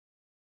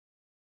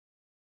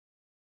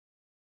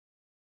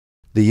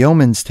The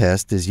Yeoman's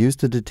test is used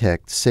to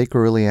detect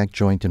sacroiliac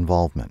joint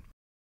involvement.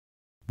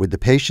 With the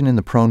patient in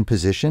the prone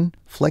position,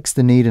 flex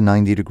the knee to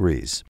 90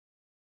 degrees.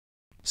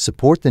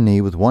 Support the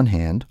knee with one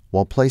hand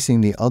while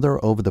placing the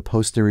other over the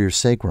posterior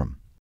sacrum.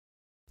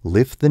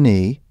 Lift the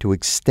knee to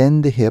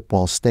extend the hip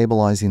while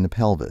stabilizing the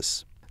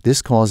pelvis.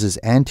 This causes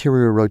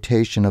anterior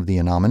rotation of the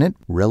innominate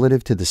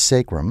relative to the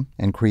sacrum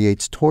and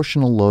creates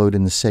torsional load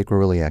in the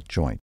sacroiliac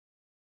joint.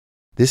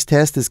 This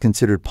test is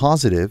considered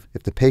positive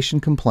if the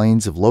patient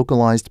complains of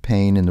localized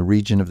pain in the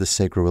region of the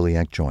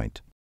sacroiliac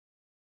joint.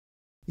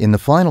 In the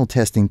final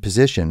testing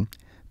position,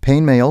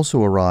 pain may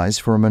also arise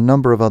from a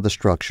number of other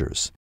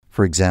structures.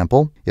 For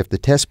example, if the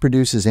test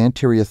produces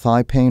anterior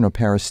thigh pain or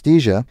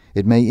paraesthesia,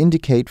 it may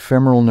indicate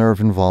femoral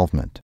nerve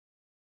involvement.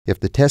 If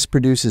the test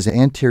produces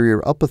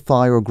anterior upper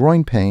thigh or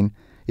groin pain,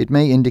 it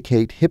may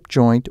indicate hip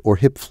joint or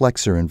hip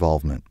flexor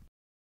involvement.